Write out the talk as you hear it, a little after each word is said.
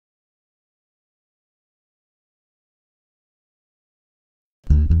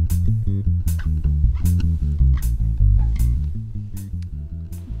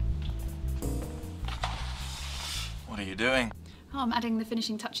doing? Oh, I'm adding the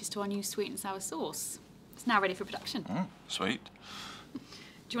finishing touches to our new sweet and sour sauce. It's now ready for production. Sweet. Do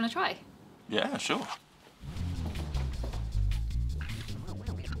you want to try? Yeah, sure.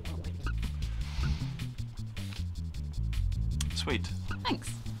 Sweet. Thanks.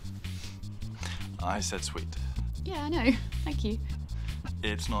 I said sweet. Yeah, I know. Thank you.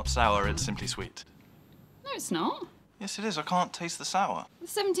 It's not sour, it's simply sweet. No, it's not. Yes, it is. I can't taste the sour.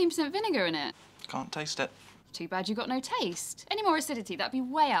 There's 17% vinegar in it. Can't taste it. Too bad you got no taste. Any more acidity, that'd be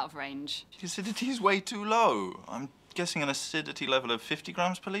way out of range. The acidity is way too low. I'm guessing an acidity level of 50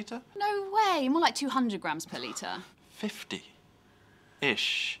 grams per litre? No way. More like 200 grams per litre.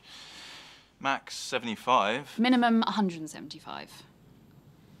 50-ish. Max 75. Minimum 175.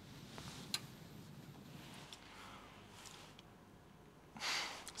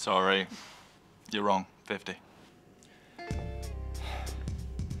 Sorry. You're wrong. 50.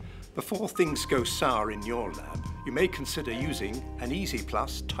 Before things go sour in your lab, you may consider using an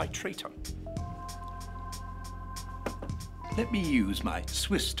EasyPlus Titrator. Let me use my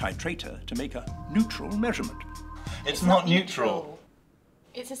Swiss titrator to make a neutral measurement. It's not neutral.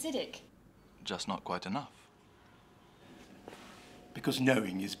 It's acidic. Just not quite enough. Because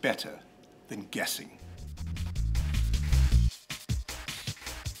knowing is better than guessing.